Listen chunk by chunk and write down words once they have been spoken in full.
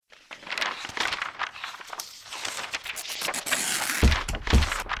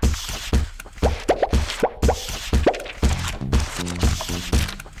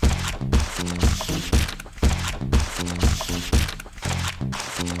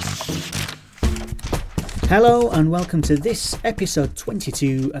Hello and welcome to this episode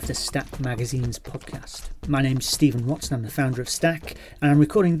 22 of the Stack Magazine's podcast. My name's Stephen Watson, I'm the founder of Stack, and I'm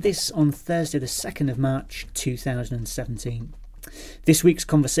recording this on Thursday the 2nd of March 2017. This week's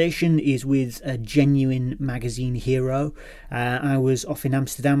conversation is with a genuine magazine hero. I was off in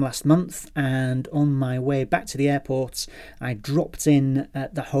Amsterdam last month, and on my way back to the airport I dropped in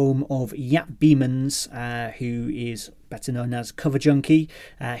at the home of Jaap Biemans, who is better known as Cover Junkie.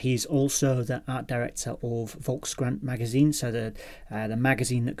 He's also the art director of Volkskrant magazine, so the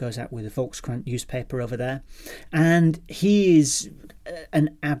magazine that goes out with the Volkskrant newspaper over there. And he is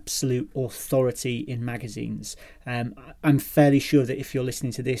an absolute authority in magazines. I'm fairly sure that if you're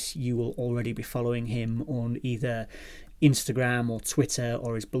listening to this, you will already be following him on either Instagram or Twitter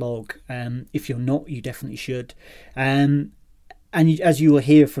or his blog. If you're not, you definitely should. And as you will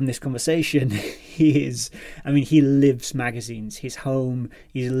hear from this conversation, he lives magazines. His home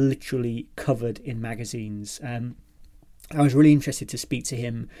is literally covered in magazines. I was really interested to speak to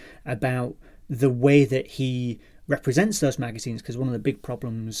him about the way that he represents those magazines, because one of the big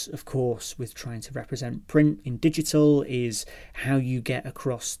problems, of course, with trying to represent print in digital is how you get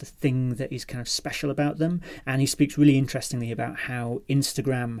across the thing that is kind of special about them. And he speaks really interestingly about how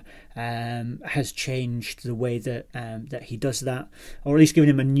Instagram has changed the way that he does that, or at least given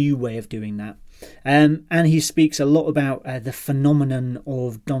him a new way of doing that. And he speaks a lot about the phenomenon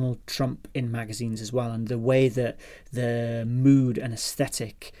of Donald Trump in magazines as well, and the way that the mood and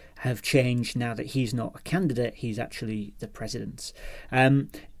aesthetic have changed now that he's not a candidate, he's actually the president.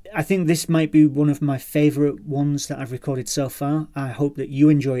 I think this might be one of my favourite ones that I've recorded so far. I hope that you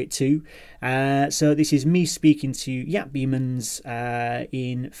enjoy it too. So this is me speaking to Jaap Biemans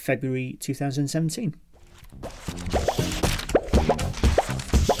in February 2017.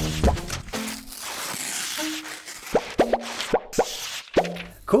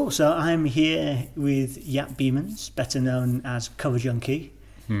 Cool, so I'm here with Jaap Biemans, better known as Cover Junkie,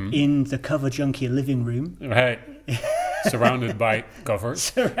 in the Cover Junkie living room. Right. Surrounded by covers.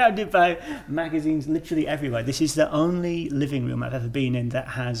 Surrounded by magazines literally everywhere. This is the only living room I've ever been in that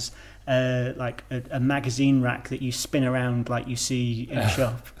has a magazine rack that you spin around like you see in a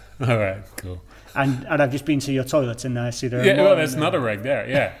shop. All right, cool. And I've just been to your toilet and I see there are more. Yeah, well, there's there. Another rack there.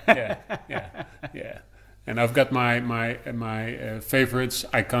 Yeah. And I've got my favorites,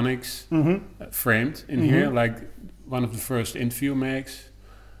 iconics, framed in here, like one of the first interview mags.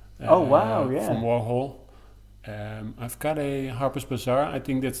 Oh wow! Yeah. From Warhol. I've got a Harper's Bazaar. I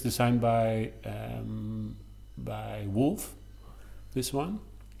think that's designed by Wolf. This one,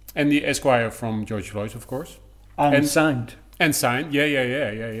 and the Esquire from George Floyd, of course. And signed. And signed.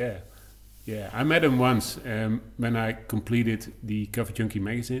 Yeah. I met him once when I completed the Cover Junkie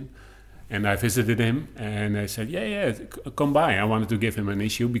magazine. And I visited him, and I said, "Yeah, come by." I wanted to give him an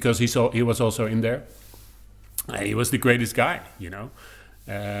issue because he was also in there. He was the greatest guy, you know.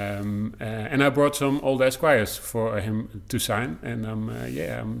 And I brought some old Esquires for him to sign, and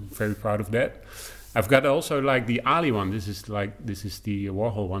I'm very proud of that. I've got also like the Ali one. This is the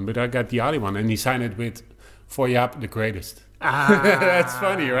Warhol one, but I got the Ali one, and he signed it with "For Jaap, the greatest." That's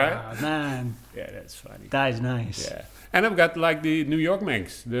funny, right? Man, yeah, that's funny. That is nice. Yeah. And I've got like the New York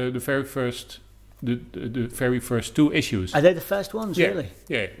mags, the very first two issues. Are they the first ones, really?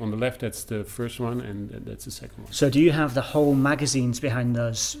 Yeah, on the left that's the first one, and that's the second one. So do you have the whole magazines behind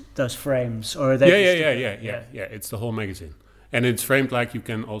those frames, or are they? Yeah. It's the whole magazine, and it's framed like you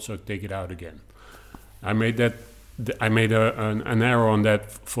can also take it out again. I made that. I made an error on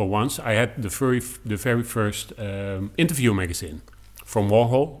that for once. I had the very first interview magazine from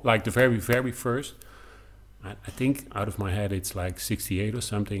Warhol, like the very first. I think out of my head it's like 68 or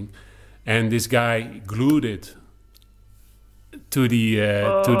something, and this guy glued it to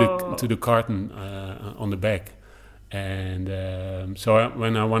the carton on the back, and so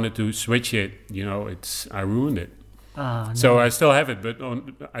when I wanted to switch it, I ruined it. No. So I still have it, but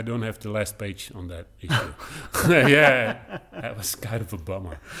I don't have the last page on that issue. Yeah, that was kind of a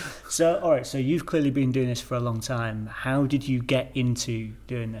bummer. So all right, so you've clearly been doing this for a long time. How did you get into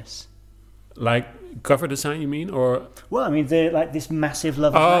doing this? Like cover design, you mean, or? Well, I mean, this massive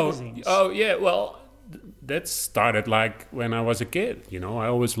love of magazines. Oh, yeah. Well, that started like when I was a kid. I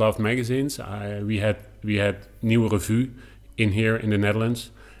always loved magazines. We had Nieuwe Revue in here in the Netherlands,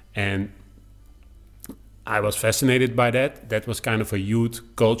 and I was fascinated by that. That was kind of a youth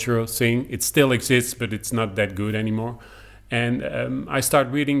cultural thing. It still exists, but it's not that good anymore. And I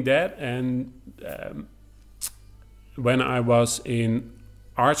started reading that, and when I was in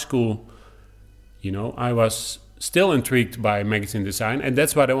art school, I was still intrigued by magazine design, and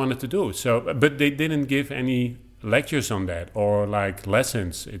that's what I wanted to do. So, but they didn't give any lectures on that or like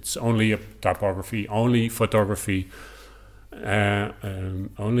lessons. It's only a typography, only photography,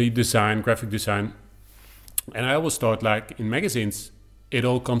 only design, graphic design. And I always thought like in magazines, it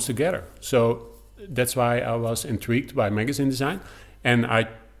all comes together. So that's why I was intrigued by magazine design. And I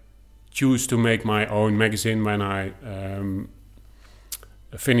choose to make my own magazine when I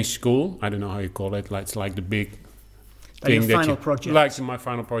finished school. I don't know how you call it. It's like the big thing that final project. Like my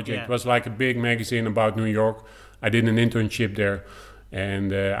final project was like a big magazine about New York. I did an internship there,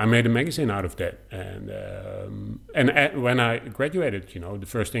 and I made a magazine out of that. And when I graduated, the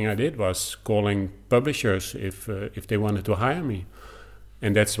first thing I did was calling publishers if they wanted to hire me,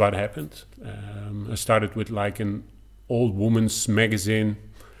 and that's what happened. I started with like an old woman's magazine.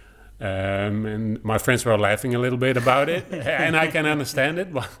 And my friends were laughing a little bit about it, and I can understand it,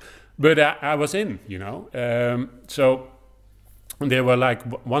 but I was in, so they were like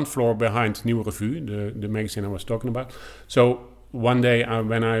one floor behind Nieuwe Revue, the magazine I was talking about. So one day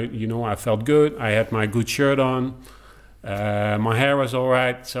when I felt good, I had my good shirt on, my hair was all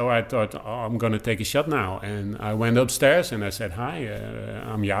right, so I thought, I'm going to take a shot now. And I went upstairs and I said, hi,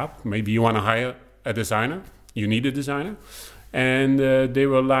 I'm Jaap. Maybe you want to hire a designer? You need a designer? And they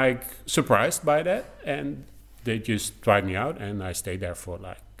were like surprised by that, and they just tried me out, and I stayed there for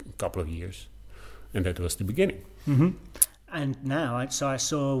like a couple of years, and that was the beginning. Mm-hmm. And now, I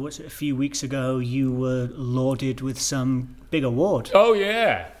saw a few weeks ago you were lauded with some big award. Oh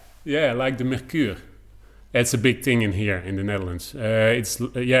yeah, like the Mercure. It's a big thing in here in the Netherlands.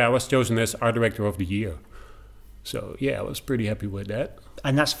 I was chosen as Art Director of the Year, so yeah, I was pretty happy with that.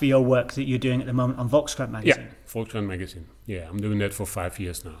 And that's for your work that you're doing at the moment on Volkskrant magazine? Yeah, Volkskrant magazine. Yeah, I'm doing that for 5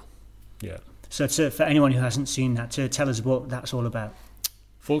 years now. Yeah. So for anyone who hasn't seen that, to tell us what that's all about.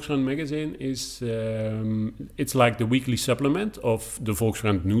 Volkskrant magazine is, it's like the weekly supplement of the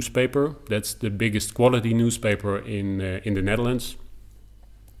Volkskrant newspaper. That's the biggest quality newspaper in the Netherlands.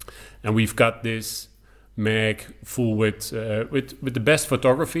 And we've got this mag full with the best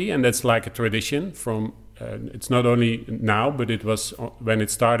photography, and that's like a tradition from... it's not only now, but it was when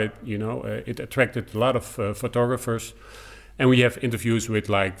it started, it attracted a lot of photographers. And we have interviews with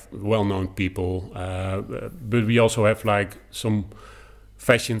like well-known people, but we also have like some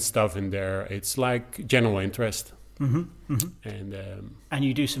fashion stuff in there. It's like general interest. Mm-hmm, mm-hmm. And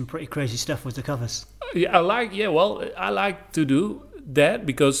you do some pretty crazy stuff with the covers. I like to do that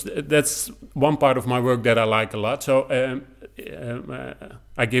because that's one part of my work that I like a lot. So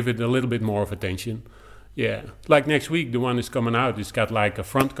I give it a little bit more of attention. Yeah, like next week, the one is coming out. It's got like a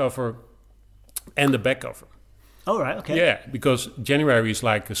front cover and a back cover. Oh, right, okay. Yeah, because January is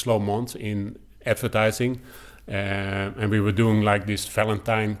like a slow month in advertising. And we were doing like this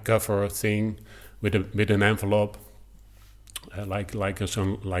Valentine cover thing with an envelope. Like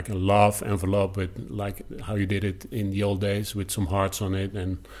a love envelope with like how you did it in the old days with some hearts on it.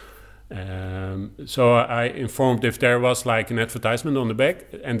 And so I informed if there was like an advertisement on the back,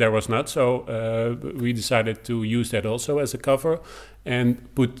 and there was not. So we decided to use that also as a cover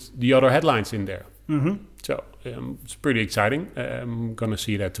and put the other headlines in there. Mm-hmm. So it's pretty exciting. I'm gonna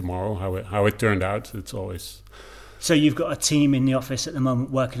see that tomorrow how it turned out. It's always. So you've got a team in the office at the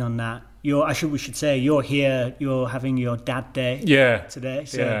moment working on that. We should say you're here. You're having your dad day. Today.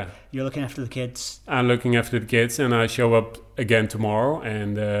 So you're looking after the kids. I'm looking after the kids, and I show up again tomorrow.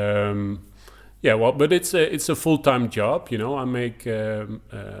 And but it's a full-time job. I make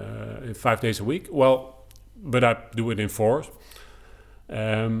 5 days a week. Well, but I do it in 4.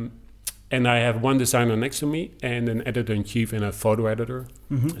 And I have one designer next to me and an editor-in-chief and a photo editor.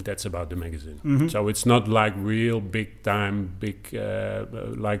 Mm-hmm. And that's about the magazine. Mm-hmm. So it's not like real big like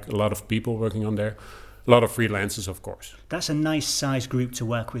a lot of people working on there. A lot of freelancers, of course. That's a nice size group to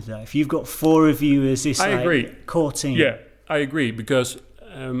work with, though. If you've got 4 of you as this core team. Yeah, I agree, because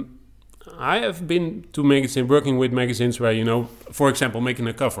I have been to working with magazines where, for example, making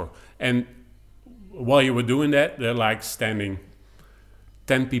a cover. And while you were doing that, they're like standing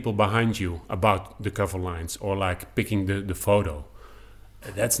 10 people behind you about the cover lines or like picking the photo.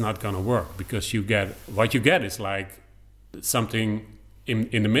 That's not going to work, because what you get is like something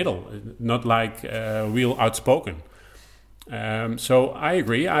in the middle, not like real outspoken. So I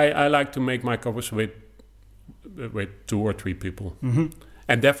agree. I like to make my covers with 2 or 3 people. Mm-hmm.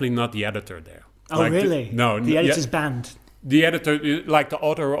 And definitely not the editor there. Oh, like really? The editor's banned. The editor, like the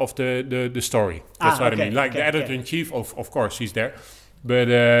author of the story. That's what I mean. Like the editor-in-chief, of course, he's there. But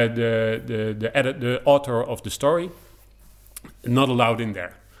the author of the story, not allowed in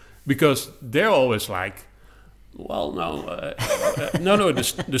there, because they're always like, well, no,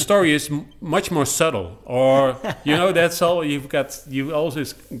 the story is much more subtle, or that's all you've got. You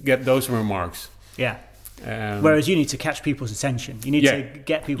always get those remarks. Yeah. Whereas you need to catch people's attention. You need to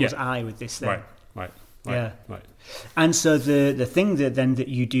get people's eye with this thing. Right. And so the thing that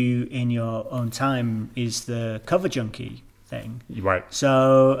you do in your own time is the Cover Junkie thing. Right.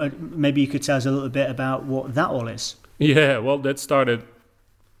 So maybe you could tell us a little bit about what that all is. Yeah, well, that started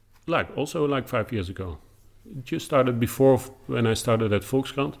like 5 years ago. It just started before when I started at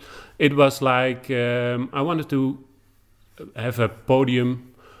Volkskrant. It was like I wanted to have a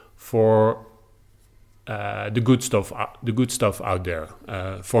podium for the good stuff out there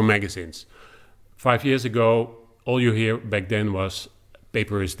for magazines. 5 years ago, all you hear back then was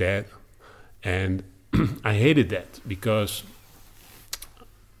paper is dead, and I hated that because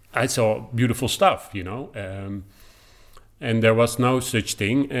I saw beautiful stuff, and there was no such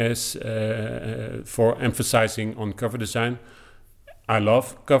thing as for emphasizing on cover design. I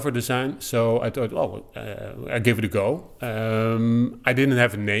love cover design, so I thought, I give it a go. I didn't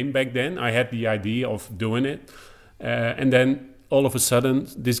have a name back then. I had the idea of doing it, and then all of a sudden,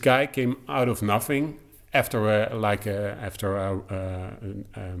 this guy came out of nothing after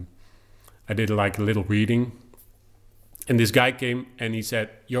I did like a little reading, and this guy came and he said,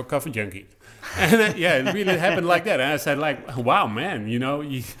 "You're Cover Junkie," and it really happened like that. And I said, like, "Wow, man,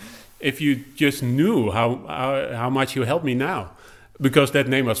 if you just knew how much you helped me now." Because that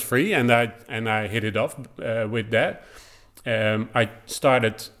name was free, and I hit it off with that. I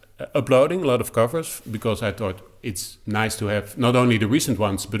started uploading a lot of covers because I thought it's nice to have not only the recent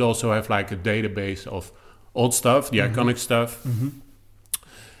ones, but also have like a database of old stuff, the iconic stuff. Mm-hmm.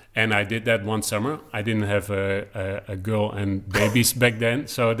 And I did that one summer. I didn't have a girl and babies back then,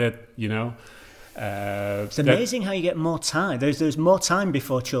 so that it's amazing how you get more time. There's more time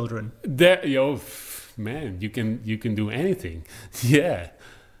before children. Man, you can do anything. Yeah,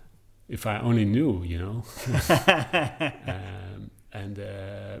 if I only knew,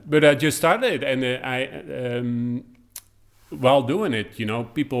 but I just started, and while doing it,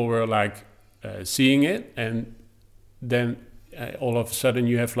 people were like seeing it, and then all of a sudden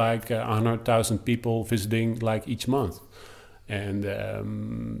you have like 100,000 people visiting like each month, and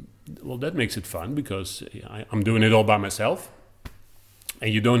that makes it fun because I'm doing it all by myself.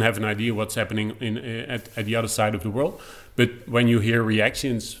 And you don't have an idea what's happening at the other side of the world. But when you hear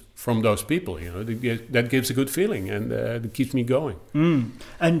reactions from those people, that gives a good feeling, and it keeps me going. Mm.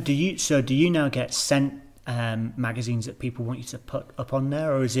 And do you now get sent magazines that people want you to put up on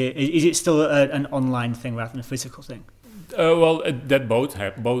there, or is it still an online thing rather than a physical thing? That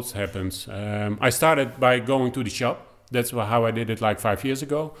both happens. I started by going to the shop. That's how I did it like 5 years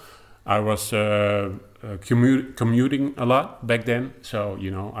ago. I was commuting a lot back then, so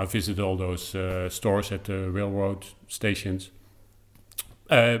I visited all those stores at the railroad stations.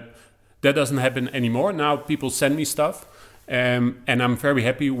 That doesn't happen anymore. Now people send me stuff, and I'm very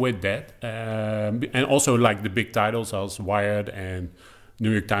happy with that. And also like the big titles as Wired and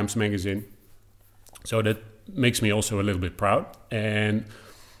New York Times Magazine. So that makes me also a little bit proud. And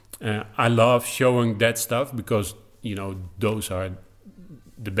I love showing that stuff because those are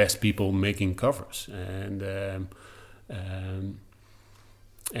the best people making covers, and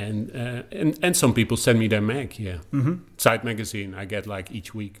some people send me their mag. Side magazine I get like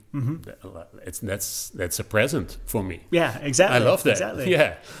each week. That's a present for me. Yeah, exactly. I love that. Exactly.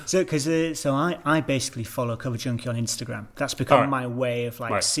 Yeah. So I basically follow Cover Junkie on Instagram. That's become my way of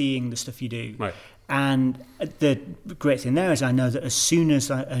seeing the stuff you do. Right. And the great thing there is I know that as soon as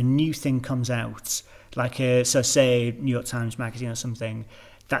a new thing comes out, say New York Times Magazine or something,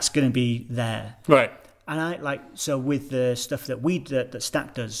 that's going to be there. Right. And with the stuff that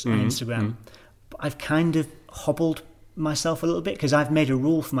Stack does on Instagram, I've kind of hobbled myself a little bit because I've made a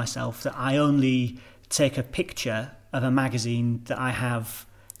rule for myself that I only take a picture of a magazine that I have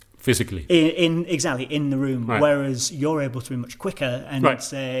physically in the room, right. Whereas you're able to be much quicker and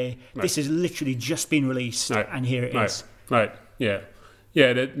say this has literally just been released and here it is. Right. Yeah.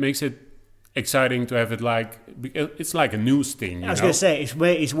 That makes it exciting to have it it's like a news thing. I was going to say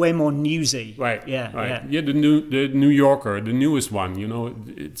it's way more newsy. Right. Yeah. Right. Yeah. The New Yorker, the newest one.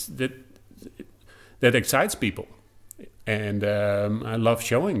 It's that excites people, and I love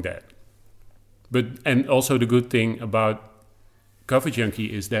showing that. And also the good thing about Cover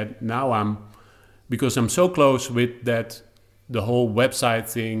Junkie is that now because I'm so close with that, the whole website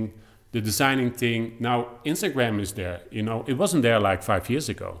thing, the designing thing. Now Instagram is there. It wasn't there like 5 years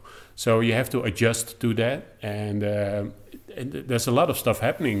ago. So you have to adjust to that, and there's a lot of stuff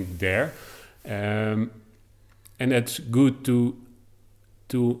happening there, and it's good to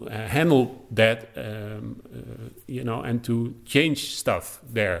handle that, and to change stuff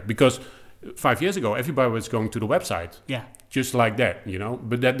there. Because 5 years ago, everybody was going to the website. Yeah. just like that, you know.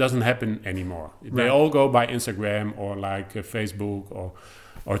 But that doesn't happen anymore. They Right. all go by Instagram or like Facebook or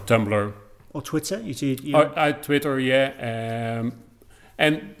Tumblr. Or Twitter? You Or Twitter, yeah.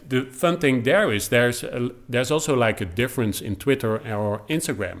 And the fun thing there is there's also like a difference in Twitter or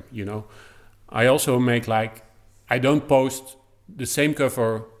Instagram, you know. I also make like, I don't post the same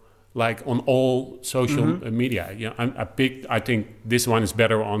cover like on all social media. Yeah, I think this one is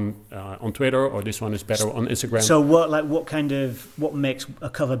better on Twitter, or this one is better on Instagram. So what makes a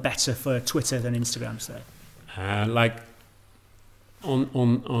cover better for Twitter than Instagram, say? Like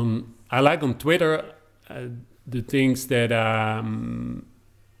on I like on Twitter the things that are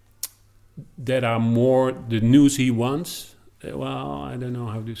more the newsy ones. Well, I don't know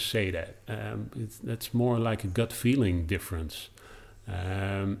how to say that. That's more like a gut feeling difference.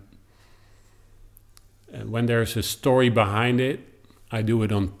 When there's a story behind it, I do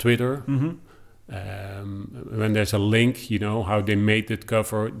it on Twitter. When there's a link, you know, how they made that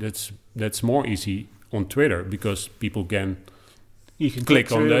cover, that's more easy on Twitter, because people can You can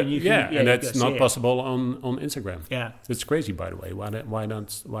click on through that. and you can, And you that's go not see it. possible on Instagram. Yeah. It's crazy, by the way. Why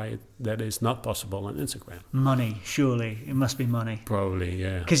that is not possible on Instagram? Money, surely. It must be money. Probably,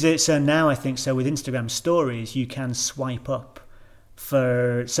 yeah. Because so now I think so with Instagram stories, you can swipe up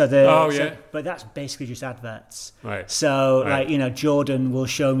for but that's basically just adverts. Right. So Right. like, you know, Jordan will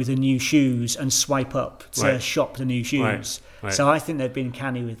show me the new shoes and swipe up to Right. shop the new shoes. Right. Right. So I think they've been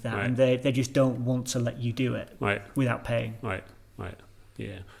canny with that, Right. and they just don't want to let you do it Right. without paying. Right.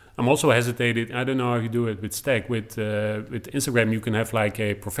 Yeah. I'm also hesitated. I don't know how you do it with Stack. With Instagram, you can have like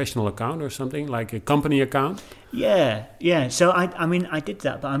a professional account or something, like a company account. Yeah. So I mean, I did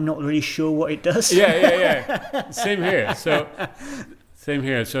that, but I'm not really sure what it does. Yeah. Same here.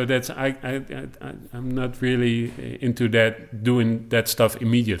 So that's I'm not really into that, doing that stuff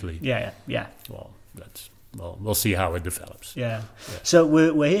immediately. Yeah. Well, we'll see how it develops. Yeah. So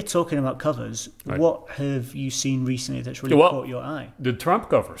we're here talking about covers. Right. What have you seen recently that's really Well, caught your eye? The Trump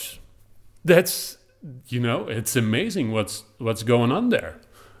covers. That's, you know, it's amazing what's going on there.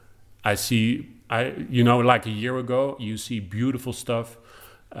 Like a year ago, you see beautiful stuff.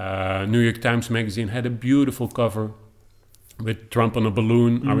 New York Times Magazine had a beautiful cover with Trump on a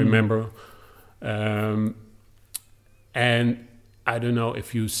balloon, I remember. And I don't know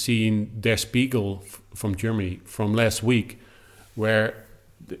if you've seen Der Spiegel from Germany from last week, where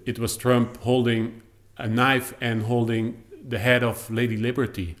it was Trump holding a knife and holding the head of Lady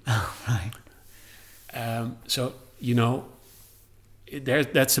Liberty. Oh, right. So, you know,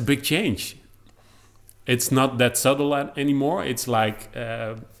 that's a big change. It's not that subtle anymore. It's like,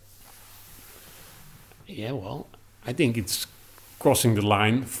 I think it's crossing the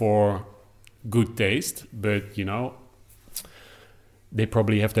line for good taste, but, you know, they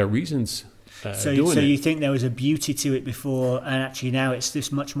probably have their reasons doing it. You think there was a beauty to it before, and actually now it's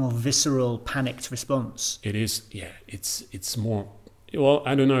this much more visceral, panicked response? It is, yeah. It's more. Well,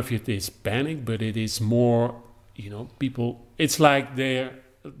 I don't know if it is panic, but it is more. You know, people. It's like they're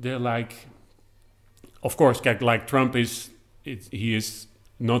like. Of course, like Trump is. He is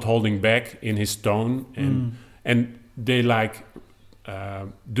not holding back in his tone, and they like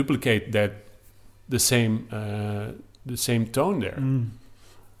duplicate that the same tone there.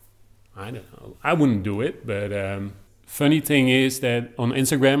 I don't know. I wouldn't do it, but funny thing is that on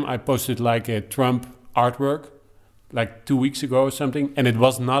Instagram I posted like a Trump artwork like 2 weeks ago or something, and it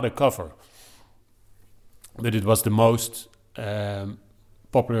was not a cover, but it was the most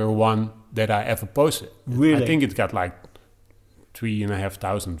popular one that I ever posted. Really? I think it got like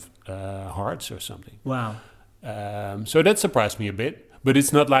 3,500 hearts or something. Wow. So that surprised me a bit. But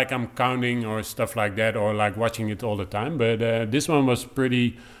it's not like I'm counting or stuff like that, or like watching it all the time. But this one was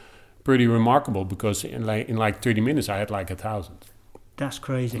pretty remarkable, because in like 30 minutes I had like 1,000. That's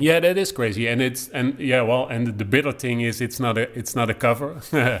crazy. Yeah, that is crazy. And the bitter thing is it's not a cover,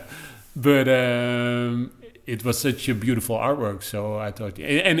 but it was such a beautiful artwork. So I thought,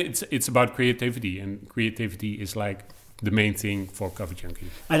 and it's about creativity, and creativity is like the main thing for Cover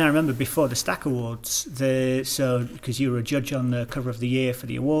Junkie. And I remember before the Stack Awards, because you were a judge on the cover of the year for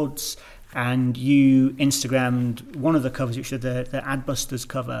the awards, and you Instagrammed one of the covers, which was the Adbusters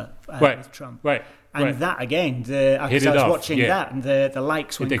cover with Trump. Right. And that again, I was watching that, and the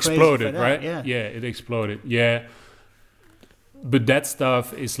likes went crazy. It exploded, for that. right? Yeah, it exploded. Yeah, but that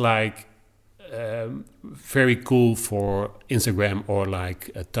stuff is like very cool for Instagram or like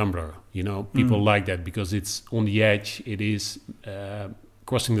a Tumblr. You know, people like that because it's on the edge. It is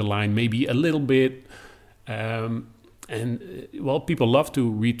crossing the line, maybe a little bit, and people love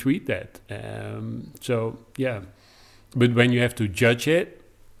to retweet that. So yeah, but when you have to judge it,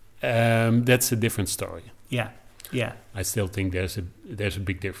 that's a different story. Yeah. Yeah. I still think there's a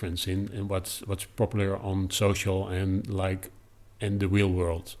big difference in what's popular on social and like in the real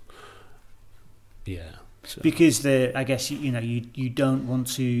world. Yeah. So. Because I guess you don't want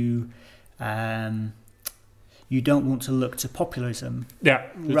to look to populism, Yeah,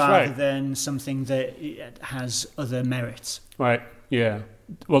 that's rather right. than something that has other merits. Right. Yeah.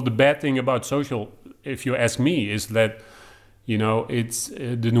 Well, the bad thing about social, if you ask me, is that it's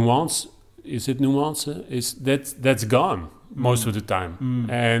the nuance. Is it nuance? That's gone most of the time,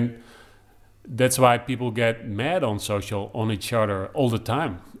 and that's why people get mad on social on each other all the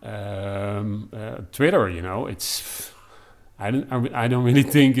time. Twitter, it's I don't really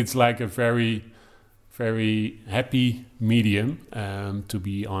think it's like a very very happy medium, to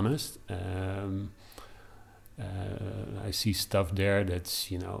be honest. I see stuff there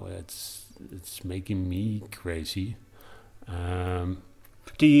that's it's making me crazy.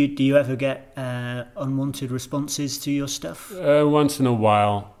 Do you ever get unwanted responses to your stuff? Once in a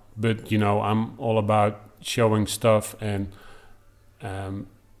while, but I'm all about showing stuff and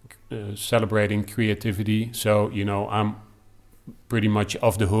celebrating creativity. So I'm pretty much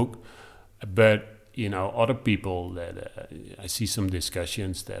off the hook. But other people that I see some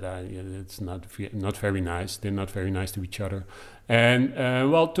discussions that it's not very nice. They're not very nice to each other. And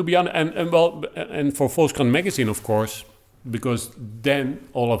to be honest, and for Volkskrant magazine, of course. Because then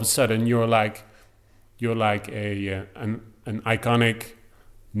all of a sudden you're like an iconic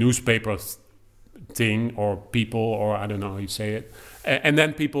newspaper thing or people, or I don't know how you say it, and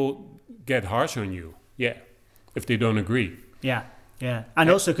then people get harsh on you, if they don't agree. Yeah,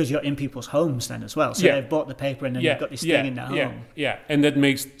 and also because you're in people's homes then as well, so they've bought the paper and then you've got this thing in their home. And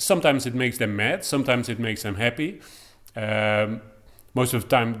sometimes it makes them mad, sometimes it makes them happy. Most of the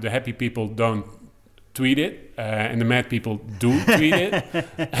time, the happy people don't tweet it, and the mad people do tweet it.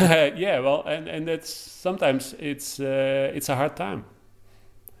 And that's sometimes it's a hard time.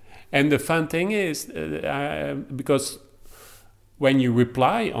 And the fun thing is because when you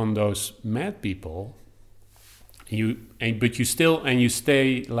reply on those mad people, you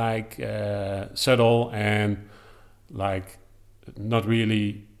stay like subtle and like not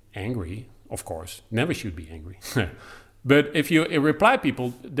really angry. Of course, never should be angry. But if you reply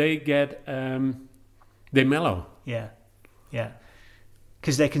people, they get. They mellow. Yeah.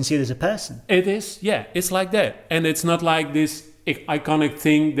 Because they can see there's a person. It is, it's like that. And it's not like this iconic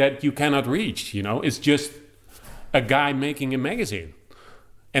thing that you cannot reach, It's just a guy making a magazine.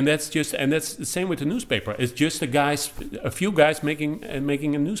 And that's the same with the newspaper. It's just a few guys making a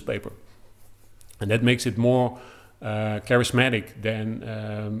newspaper. And that makes it more charismatic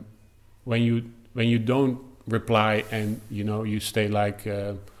than when you don't reply and, you stay like...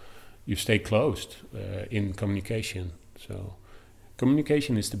 you stay closed in communication. So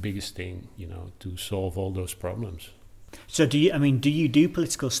communication is the biggest thing, to solve all those problems. So do you do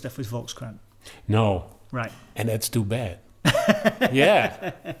political stuff with Volkskrant? No. Right. And that's too bad.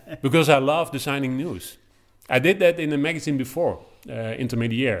 Yeah. Because I love designing news. I did that in a magazine before,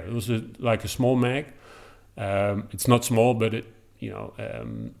 Intermediaire. It was like a small mag. It's not small, but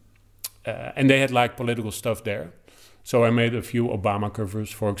and they had like political stuff there. So I made a few Obama covers,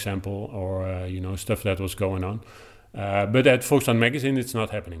 for example, or stuff that was going on. But at Volkskrant magazine, it's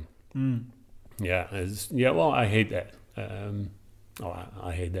not happening. Yeah, I hate that.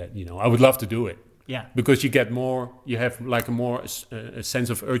 I hate that. I would love to do it. Yeah. Because you get more. You have like a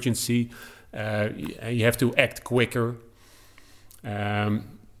sense of urgency. You have to act quicker. The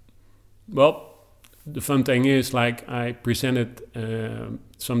fun thing is, like, I presented a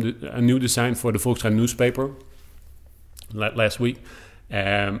new design for the Volkskrant newspaper last week.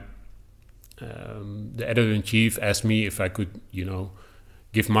 The editor-in-chief asked me if I could,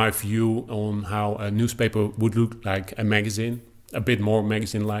 give my view on how a newspaper would look like a magazine, a bit more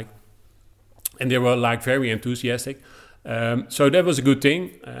magazine-like. And they were like very enthusiastic. So that was a good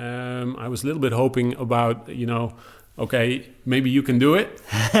thing. I was a little bit hoping about, okay, maybe you can do it.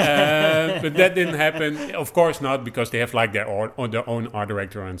 But that didn't happen. Of course not, because they have like their own art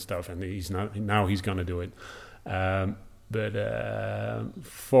director and stuff, and he's going to do it. But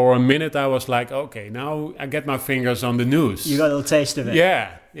for a minute I was like, okay, now I get my fingers on the news. You got a little taste of it.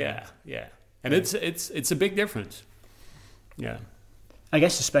 Yeah. And it's a big difference. Yeah. I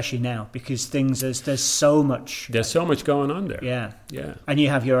guess especially now, because there's so much. There's so much going on there. Yeah. Yeah. And you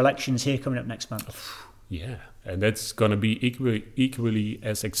have your elections here coming up next month. Yeah. And that's going to be equally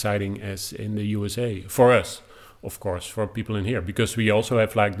as exciting as in the USA. For us, of course, for people in here. Because we also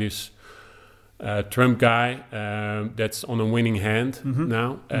have like this Trump guy that's on a winning hand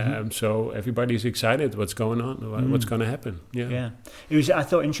now. So everybody's excited what's going on, what's going to happen. Yeah. It was, I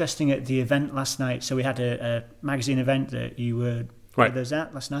thought, interesting at the event last night. So we had a magazine event that you were with us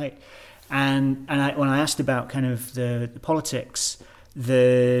at last night. And when I asked about kind of the politics,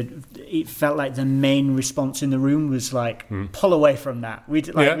 it felt like the main response in the room was like, pull away from that.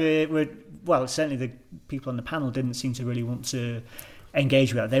 Well, certainly the people on the panel didn't seem to really want to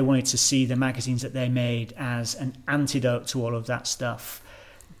engage with that. They wanted to see the magazines that they made as an antidote to all of that stuff.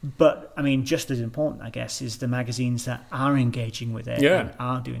 But I mean, just as important, I guess, is the magazines that are engaging with it and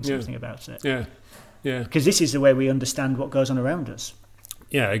are doing something about it. Yeah. Because this is the way we understand what goes on around us.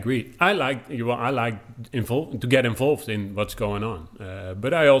 Yeah, I agree. I like to get involved in what's going on,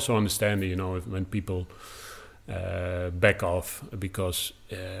 but I also understand, when people back off because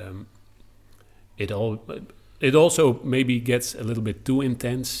it also maybe gets a little bit too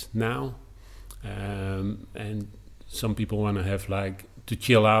intense now, and some people want to have to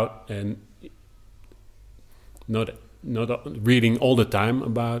chill out and not reading all the time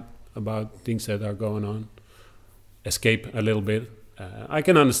about things that are going on, escape a little bit. I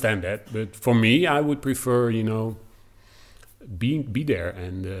can understand that, but for me, I would prefer, be there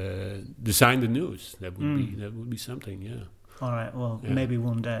and design the news. That would be something. Yeah. All right. Well, maybe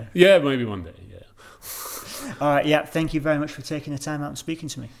one day. Yeah, maybe one day. Yeah. All right. Yeah. Thank you very much for taking the time out and speaking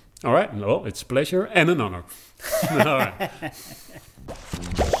to me. All right. Well, it's a pleasure and an honor. All right.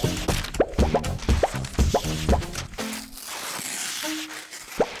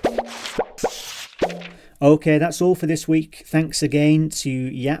 Okay, that's all for this week. Thanks again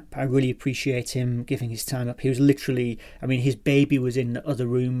to Jaap. I really appreciate him giving his time up. He was literally, his baby was in the other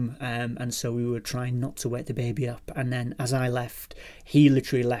room, and so we were trying not to wake the baby up. And then as I left, he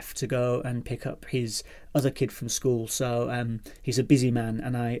literally left to go and pick up his other kid from school. So he's a busy man,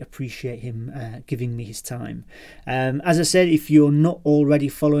 and I appreciate him giving me his time. As I said, if you're not already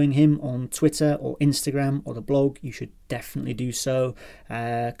following him on Twitter or Instagram or the blog, you should definitely do so.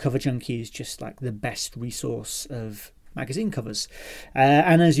 Cover Junkie is just like the best resource of magazine covers.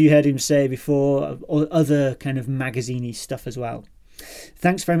 And as you heard him say before, other kind of magazine-y stuff as well.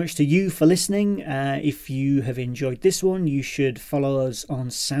 Thanks very much to you for listening. If you have enjoyed this one, you should follow us on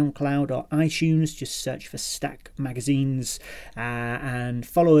SoundCloud or iTunes. Just search for Stack Magazines and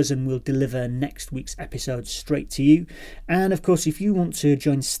follow us, and we'll deliver next week's episode straight to you. And of course, if you want to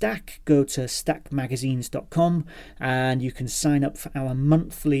join Stack, go to stackmagazines.com and you can sign up for our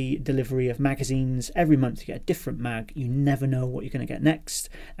monthly delivery of magazines. Every month you get a different mag. You never know what you're going to get next.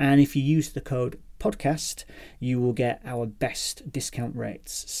 And if you use the code podcast, you will get our best discount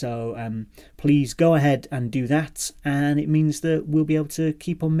rates. So please go ahead and do that, and it means that we'll be able to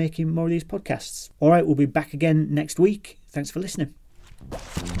keep on making more of these podcasts. All right, we'll be back again next week. Thanks for listening.